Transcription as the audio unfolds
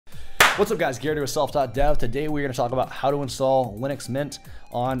What's up guys, Gary with Self.dev. Today we're going to talk about how to install Linux Mint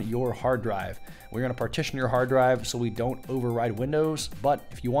on your hard drive. We're going to partition your hard drive so we don't override Windows, but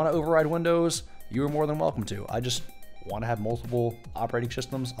if you want to override Windows, you are more than welcome to. I just want to have multiple operating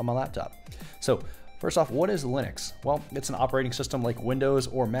systems on my laptop. So first off, what is Linux? Well, it's an operating system like Windows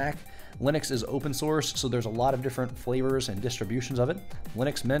or Mac. Linux is open source, so there's a lot of different flavors and distributions of it.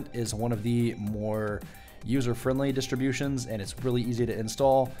 Linux Mint is one of the more user-friendly distributions, and it's really easy to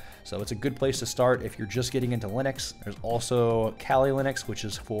install, so it's a good place to start if you're just getting into Linux. There's also Kali Linux, which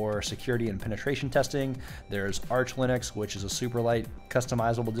is for security and penetration testing. There's Arch Linux, which is a super light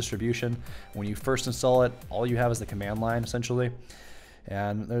customizable distribution. When you first install it, all you have is the command line essentially,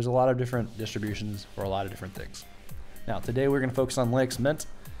 and there's a lot of different distributions for a lot of different things. Now today we're going to focus on Linux Mint.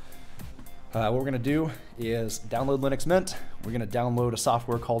 What we're going to do is download Linux Mint. We're going to download a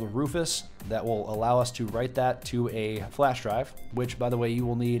software called Rufus that will allow us to write that to a flash drive, which by the way, you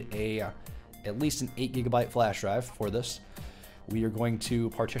will need at least an 8 GB flash drive for this. We are going to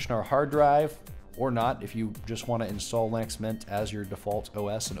partition our hard drive, or not if you just want to install Linux Mint as your default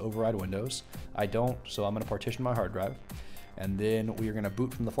OS and override Windows. I don't, so I'm going to partition my hard drive. And then we are going to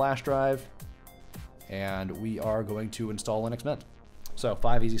boot from the flash drive, and we are going to install Linux Mint. So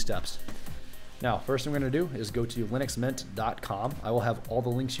 5 easy steps. Now, first thing we're going to do is go to linuxmint.com. I will have all the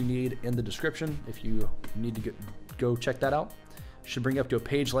links you need in the description if you need to go check that out. Should bring you up to a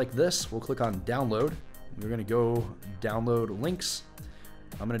page like this. We'll click on download. We're going to go download links.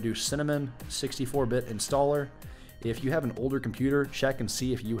 I'm going to do Cinnamon 64-bit installer. If you have an older computer, check and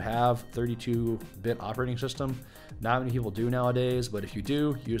see if you have 32-bit operating system. Not many people do nowadays, but if you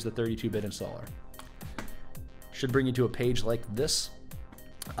do, use the 32-bit installer. Should bring you to a page like this.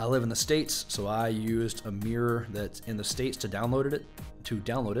 I live in the States, so I used a mirror that's in the States to download it.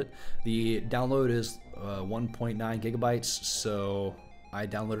 The download is 1.9 gigabytes, so I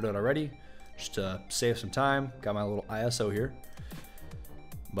downloaded it already just to save some time. Got my little ISO here.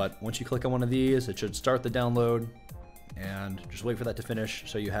 But once you click on one of these, it should start the download, and just wait for that to finish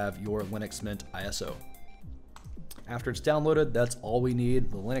so you have your Linux Mint ISO. After it's downloaded, that's all we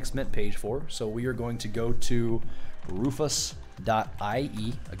need the Linux Mint page for. So we are going to go to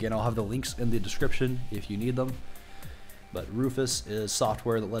rufus.ie. Again, I'll have the links in the description if you need them. But Rufus is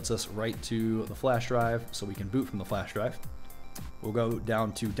software that lets us write to the flash drive so we can boot from the flash drive. We'll go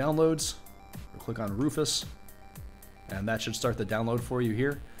down to downloads, we'll click on Rufus, and that should start the download for you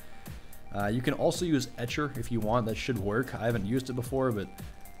here. You can also use Etcher if you want. That should work. I haven't used it before, but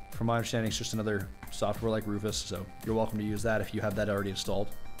from my understanding, it's just another software like Rufus, so you're welcome to use that if you have that already installed.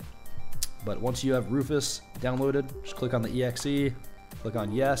 But once you have Rufus downloaded, just click on the exe, click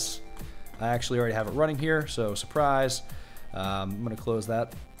on yes. I actually already have it running here, so surprise. I'm going to close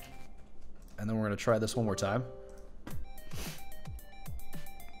that, and then we're going to try this one more time.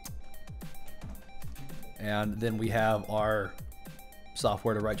 And then we have our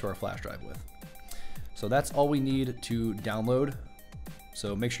software to write to our flash drive with. So that's all we need to download.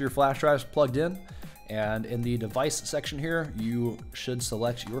 So make sure your flash drive is plugged in, and in the device section here, you should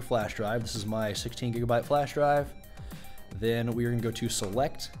select your flash drive. This is my 16 gigabyte flash drive. Then we are going to go to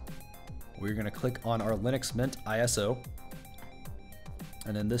select. We're going to click on our Linux Mint ISO,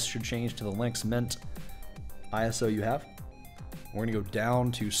 and then this should change to the Linux Mint ISO you have. We're going to go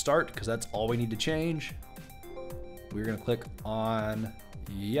down to start because that's all we need to change. We're going to click on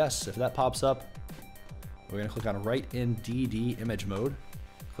yes if that pops up. We're going to click on write in DD image mode.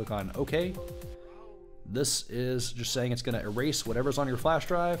 Click on OK. This is just saying it's going to erase whatever's on your flash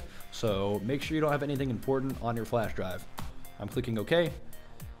drive, so make sure you don't have anything important on your flash drive. I'm clicking OK.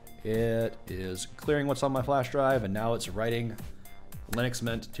 It is clearing what's on my flash drive, and now it's writing Linux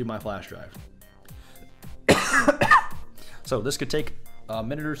Mint to my flash drive. So this could take a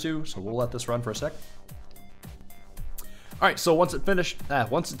minute or two, so we'll let this run for a sec. All right, so once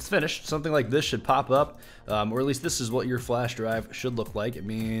it's finished, something like this should pop up, or at least this is what your flash drive should look like. It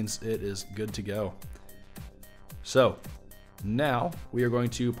means it is good to go. So now we are going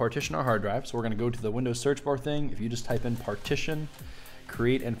to partition our hard drive. So we're going to go to the Windows search bar thing. If you just type in partition,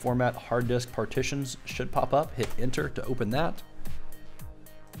 create and format hard disk partitions should pop up. Hit enter to open that.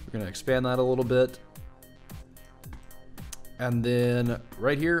 We're going to expand that a little bit. And then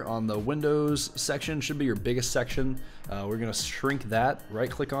right here on the Windows section should be your biggest section. We're going to shrink that. Right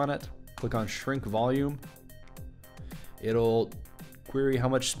click on it, click on shrink volume. It'll query how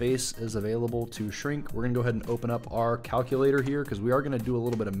much space is available to shrink. We're going to go ahead and open up our calculator here because we are going to do a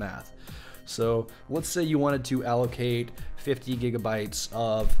little bit of math. So let's say you wanted to allocate 50 gigabytes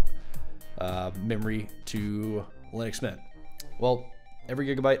of memory to Linux Mint. Well, every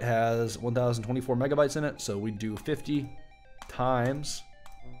gigabyte has 1024 megabytes in it, so we do 50 times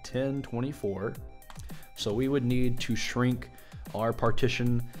 1024. So we would need to shrink our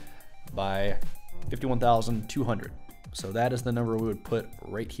partition by 51,200. So that is the number we would put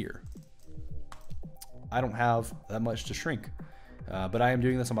right here. I don't have that much to shrink, but I am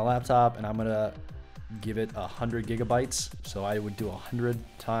doing this on my laptop, and I'm gonna give it 100 gigabytes. So I would do 100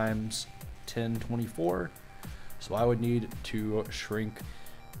 times 1024. So I would need to shrink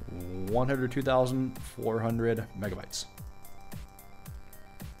 102,400 megabytes.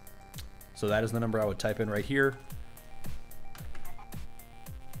 So that is the number I would type in right here.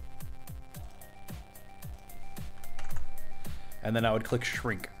 And then I would click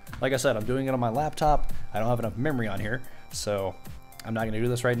shrink. Like I said, I'm doing it on my laptop. I don't have enough memory on here, so I'm not gonna do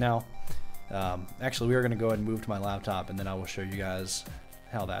this right now. Actually, we are gonna go ahead and move to my laptop, and then I will show you guys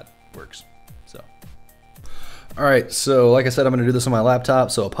how that works. So, all right, so like I said, I'm gonna do this on my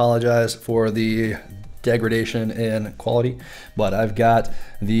laptop, so apologize for the degradation in quality, but I've got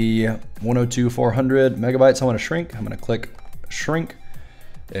the 102,400 megabytes I wanna shrink. I'm gonna click shrink,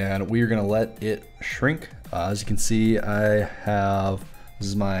 and we are gonna let it shrink. As you can see, I have, this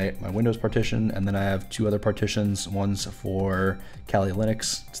is my Windows partition, and then I have two other partitions. One's for Kali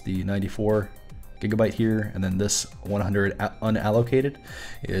Linux, it's the 94 gigabyte here, and then this 100 unallocated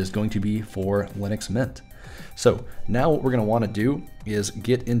is going to be for Linux Mint. So now what we're gonna wanna do is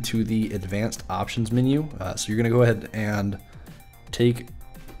get into the advanced options menu. So you're gonna go ahead and take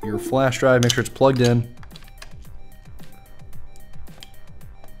your flash drive, make sure it's plugged in,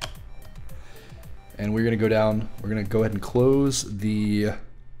 and we're gonna go down, we're gonna go ahead and close the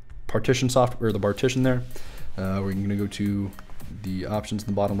partition software, or the partition there. We're gonna go to the options in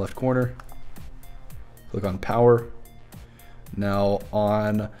the bottom left corner, click on power. Now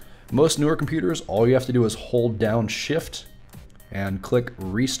on most newer computers, all you have to do is hold down shift and click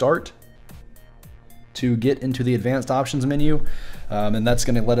restart to get into the advanced options menu. And that's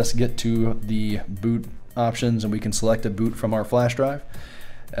gonna let us get to the boot options, and we can select a boot from our flash drive.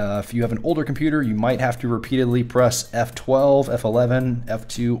 If you have an older computer, you might have to repeatedly press F12, F11,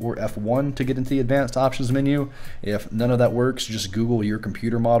 F2, or F1 to get into the advanced options menu. If none of that works, just Google your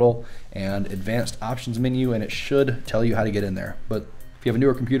computer model and advanced options menu, and it should tell you how to get in there. But if you have a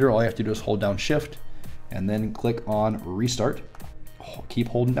newer computer, all you have to do is hold down shift and then click on restart. Keep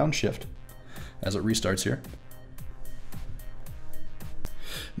holding down shift as it restarts here.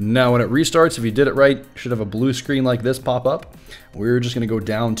 Now when it restarts, if you did it right, you should have a blue screen like this pop up. We're just gonna go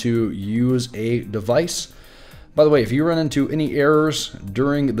down to use a device. By the way, if you run into any errors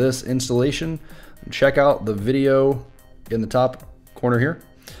during this installation, check out the video in the top corner here.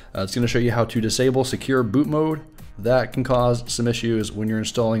 It's gonna show you how to disable secure boot mode. That can cause some issues when you're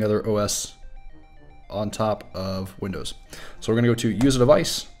installing other OS on top of Windows. So we're gonna go to use a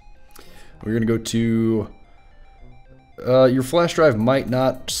device. We're gonna go to your flash drive might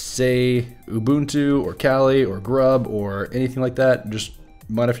not say Ubuntu or Kali or Grub or anything like that. Just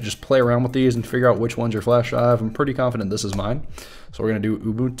might have to just play around with these and figure out which one's your flash drive. I'm pretty confident this is mine. So we're gonna do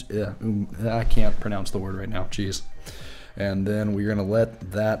Ubuntu. I can't pronounce the word right now, jeez. And then we're gonna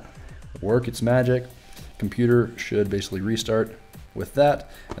let that work its magic. Computer should basically restart with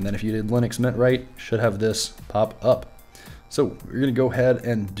that. And then if you did Linux Mint right, should have this pop up. So we're gonna go ahead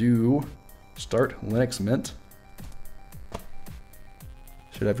and do start Linux Mint.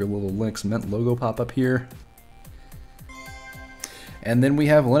 Should have your little Linux Mint logo pop up here. And then we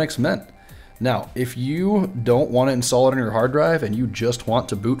have Linux Mint. Now, if you don't want to install it on your hard drive and you just want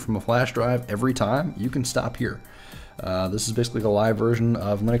to boot from a flash drive every time, you can stop here. This is basically the live version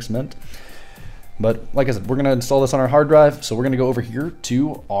of Linux Mint. But like I said, we're gonna install this on our hard drive. So we're gonna go over here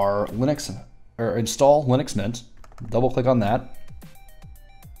to our Linux, or install Linux Mint, double click on that.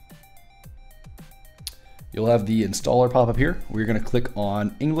 You'll have the installer pop up here. We're gonna click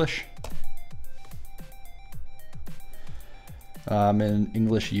on English. I'm in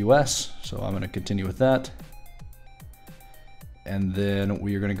English US, so I'm gonna continue with that. And then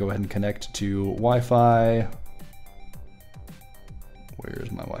we are gonna go ahead and connect to Wi-Fi.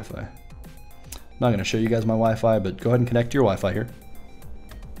 Where's my Wi-Fi? I'm not gonna show you guys my Wi-Fi, but go ahead and connect to your Wi-Fi here.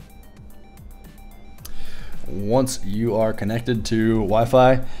 Once you are connected to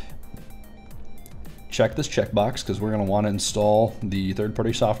Wi-Fi, check this checkbox because we're going to want to install the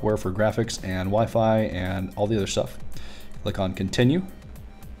third-party software for graphics and Wi-Fi and all the other stuff. Click on continue,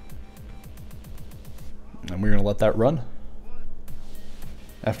 and we're going to let that run.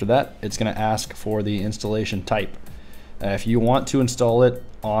 After that, it's going to ask for the installation type. If you want to install it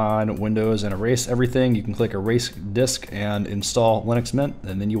on Windows and erase everything, you can click erase disk and install Linux Mint,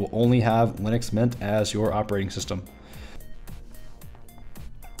 and then you will only have Linux Mint as your operating system.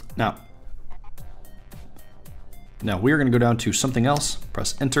 Now, Now we're going to go down to something else,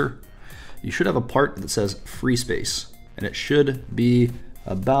 press enter. You should have a part that says free space, and it should be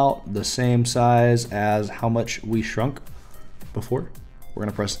about the same size as how much we shrunk before. We're going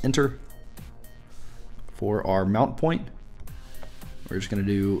to press enter. For our mount point, we're just going to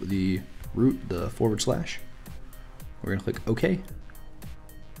do the root, the /. We're going to click OK.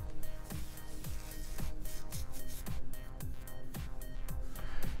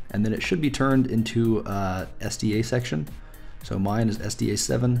 And then it should be turned into SDA section. So mine is SDA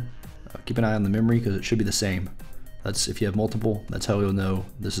 7. Keep an eye on the memory because it should be the same. That's if you have multiple, that's how you'll know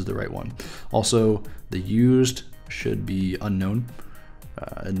this is the right one. Also, the used should be unknown.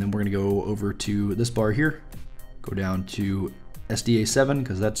 And then we're gonna go over to this bar here, go down to SDA 7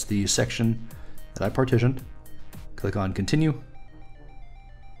 because that's the section that I partitioned. Click on continue.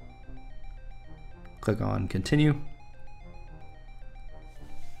 Click on continue.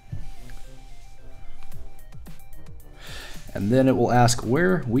 And then it will ask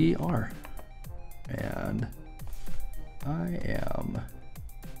where we are. And I am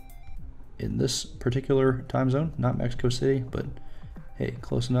in this particular time zone, not Mexico City, but hey,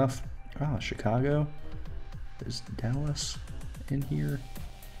 close enough. Oh, Chicago. Is Dallas in here?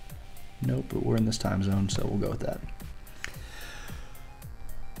 Nope, but we're in this time zone, so we'll go with that.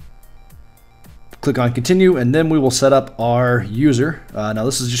 Click on continue, and then we will set up our user. Now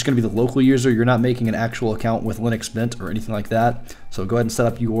this is just going to be the local user. You're not making an actual account with Linux Mint or anything like that. So go ahead and set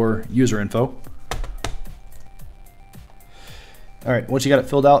up your user info. All right, once you got it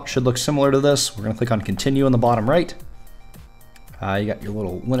filled out, should look similar to this. We're going to click on continue in the bottom right. You got your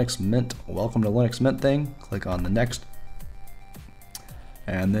little Linux Mint, welcome to Linux Mint thing. Click on the next.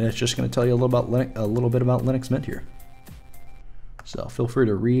 And then it's just going to tell you a little bit about Linux Mint here. So feel free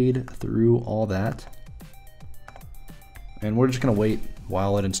to read through all that. And we're just going to wait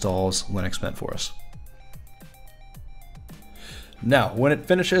while it installs Linux Mint for us. Now, when it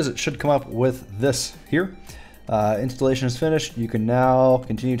finishes, it should come up with this here. Installation is finished. You can now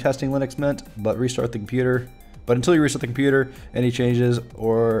continue testing Linux Mint, but restart the computer. But until you restart the computer, any changes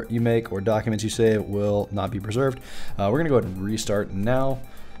or you make or documents you save will not be preserved. We're going to go ahead and restart now.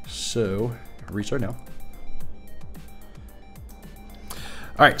 So restart now.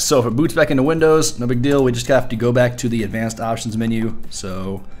 All right, so if it boots back into Windows, no big deal. We just have to go back to the advanced options menu.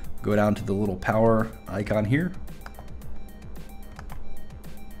 So go down to the little power icon here.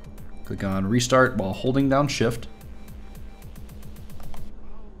 Click on restart while holding down shift.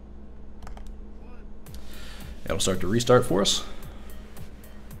 It'll start to restart for us.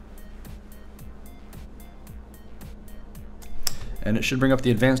 And it should bring up the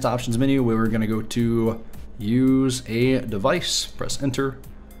advanced options menu where we're going to go to use a device, press enter,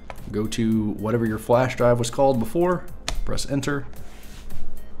 go to whatever your flash drive was called before, press enter,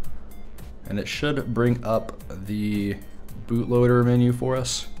 and it should bring up the bootloader menu for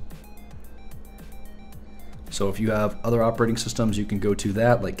us. So if you have other operating systems, you can go to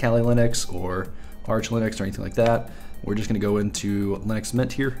that, like Kali Linux or Arch Linux or anything like that. We're just going to go into Linux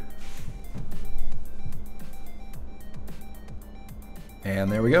Mint here.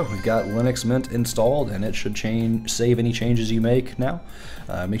 And there we go. We've got Linux Mint installed, and it should save any changes you make now.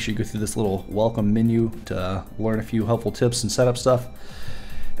 Make sure you go through this little welcome menu to learn a few helpful tips and setup stuff.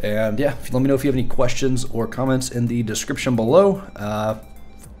 And yeah, let me know if you have any questions or comments in the description below.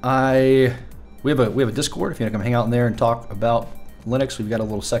 We have a Discord. If you want to come hang out in there and talk about Linux, we've got a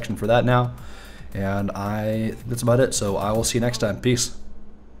little section for that now. And I think that's about it. So I will see you next time. Peace.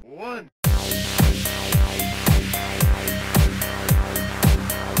 1